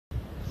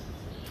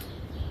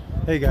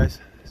Hey guys,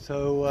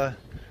 so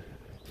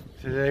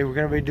today we're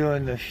going to be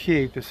doing the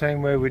sheep the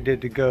same way we did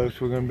the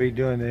goats. We're going to be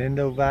doing the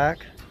Endovac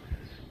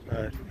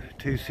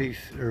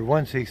 2cc or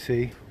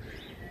 1cc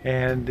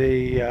and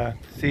the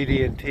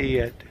CD&T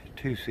at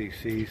 2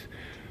 cc's,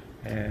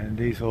 and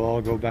these will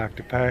all go back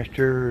to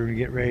pasture and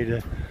get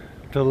ready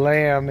to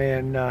lamb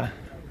in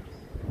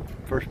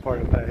first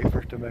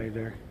of May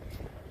there.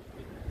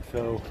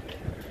 So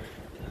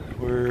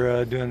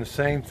we're doing the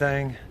same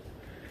thing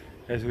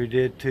as we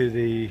did to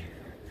the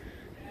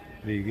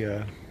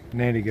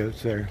nanny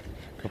goats there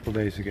a couple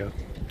days ago.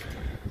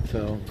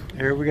 So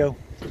here we go.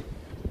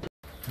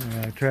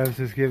 Travis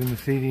is giving the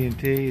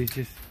CD&T. It's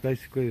just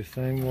basically the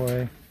same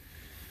way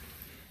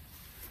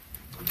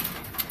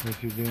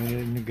as you're doing it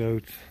in the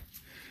goats.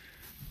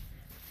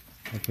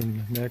 Up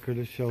in the neck or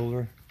the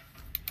shoulder.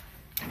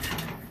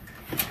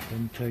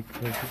 Doesn't take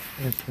an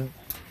instant.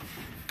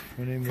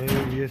 When they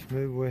move, you just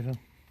move with them.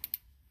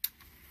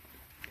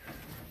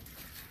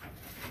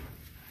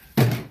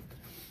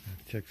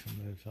 Check some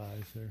of those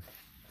eyes there.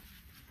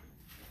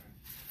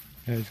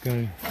 And it's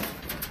going to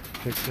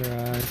check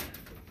their eyes.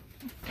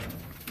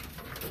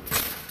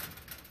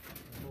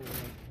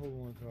 Hold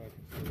on so I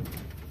can see.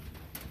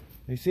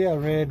 You see how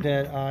red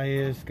that eye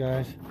is,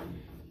 guys?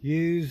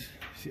 Ewes,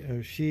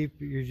 sheep,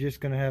 you're just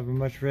going to have a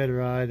much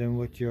redder eye than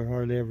what you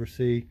hardly ever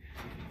see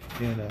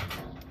in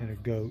a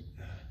goat.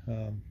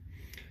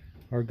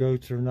 Our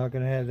goats are not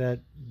going to have that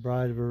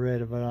bright of a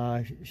red of an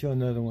eye. Show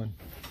another one.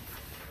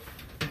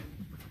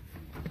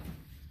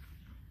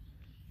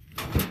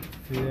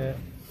 See that?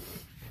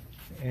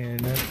 And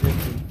that's just,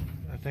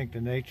 I think,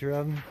 the nature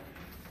of them.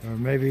 Or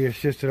maybe it's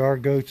just that our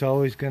goat's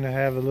always going to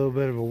have a little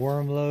bit of a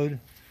worm load.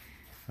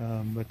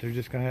 But they're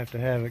just going to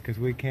have it because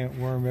we can't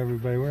worm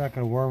everybody. We're not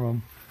going to worm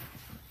them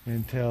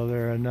until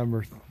they're a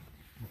number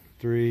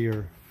 3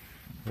 or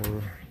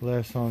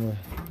less on the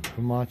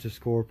Comanche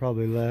score,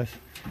 probably less,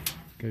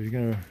 because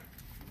you're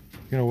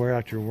gonna wear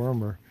out your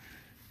wormer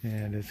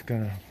and it's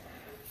gonna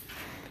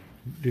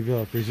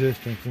develop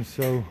resistance. And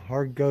so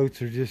our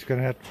goats are just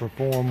gonna have to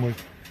perform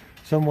with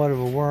somewhat of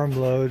a worm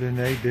load, and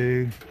they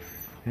do.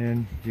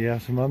 And yeah,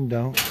 some of them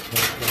don't.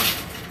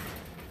 But,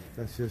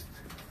 that's just,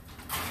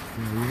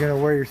 you're gonna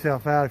wear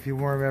yourself out if you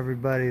worm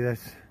everybody.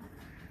 That's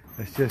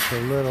just a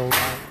little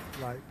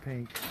light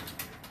pink.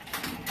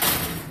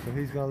 So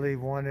he's going to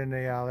leave one in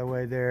the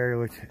alleyway there,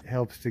 which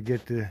helps to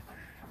get the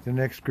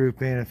next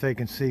group in if they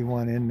can see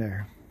one in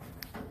there.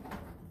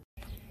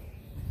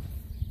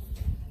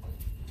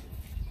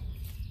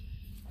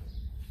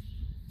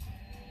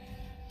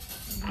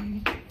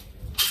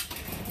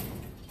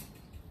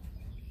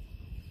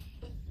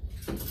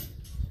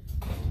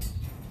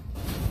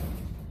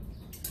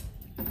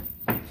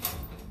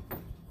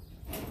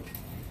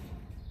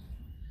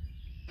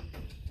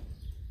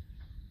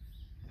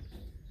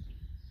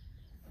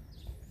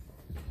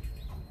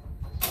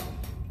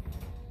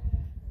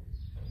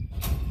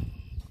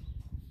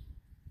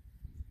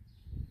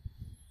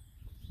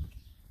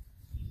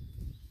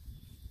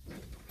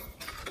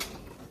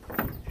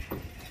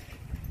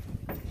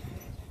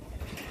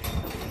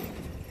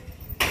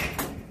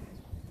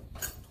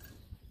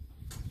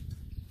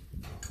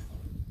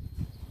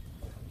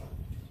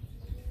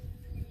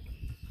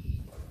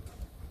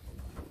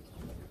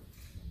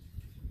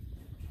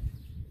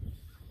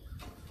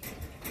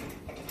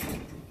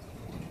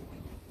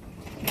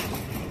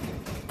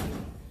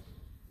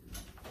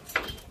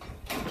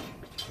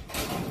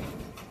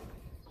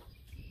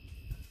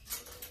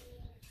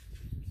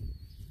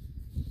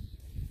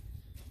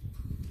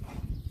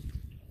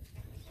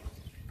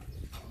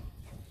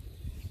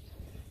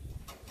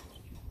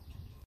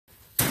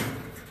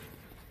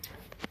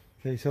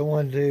 Okay, so I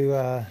wanted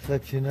to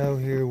let you know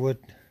here what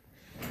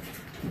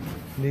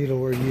needle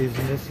we're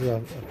using. This is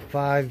a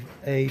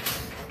 5/8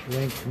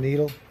 length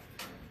needle,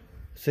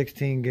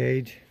 16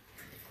 gauge.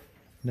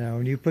 Now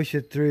when you push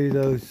it through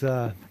those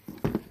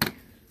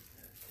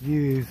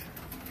ewes,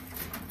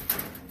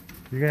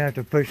 you're gonna have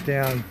to push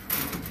down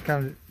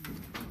kind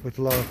of with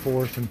a lot of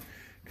force and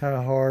kind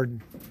of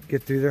hard,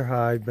 get through their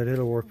hide, but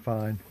it'll work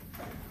fine.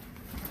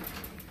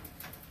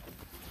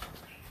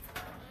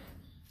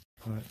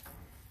 All right.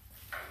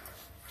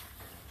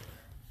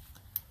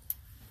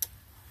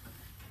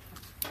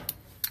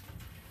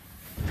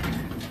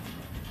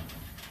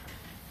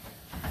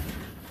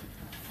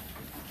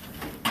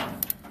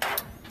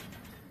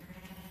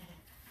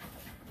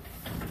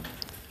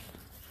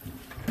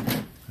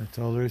 That's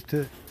all there is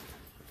to it.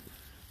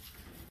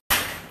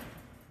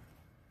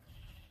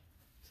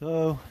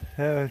 So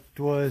it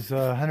was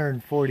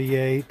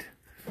 148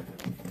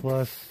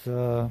 plus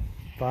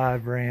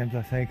 5 rams,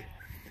 I think,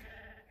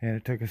 and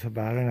it took us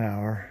about an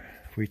hour.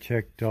 We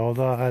checked all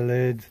the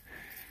eyelids,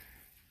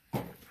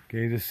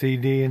 gave the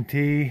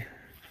CD&T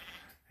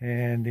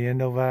and the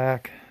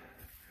Endovac,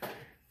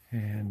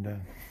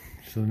 and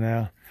so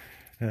now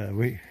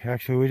we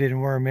didn't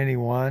worm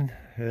anyone.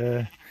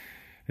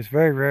 It's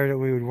very rare that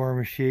we would worm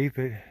a sheep.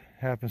 It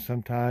happens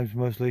sometimes.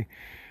 Mostly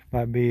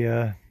might be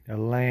a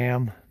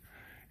lamb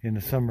in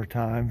the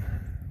summertime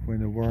when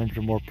the worms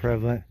are more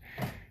prevalent,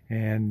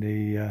 and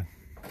the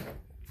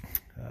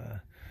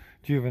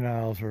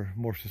juveniles are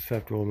more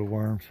susceptible to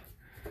worms.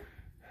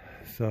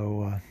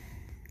 So,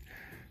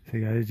 so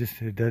yeah,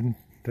 it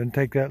doesn't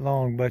take that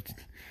long, but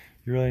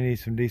you really need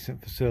some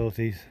decent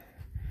facilities.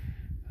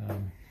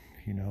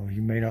 You know,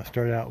 you may not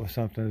start out with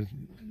something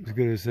as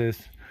good as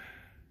this.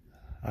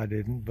 I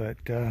didn't, but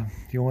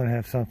you want to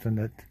have something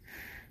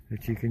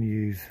that you can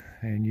use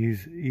and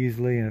use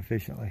easily and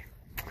efficiently.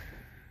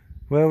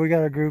 Well, we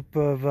got a group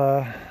of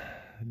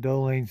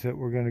dolings that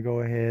we're going to go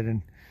ahead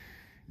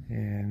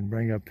and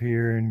bring up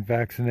here and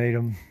vaccinate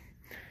them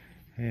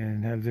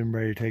and have them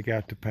ready to take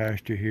out to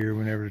pasture here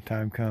whenever the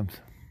time comes.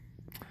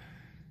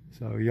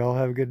 So y'all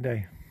have a good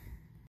day.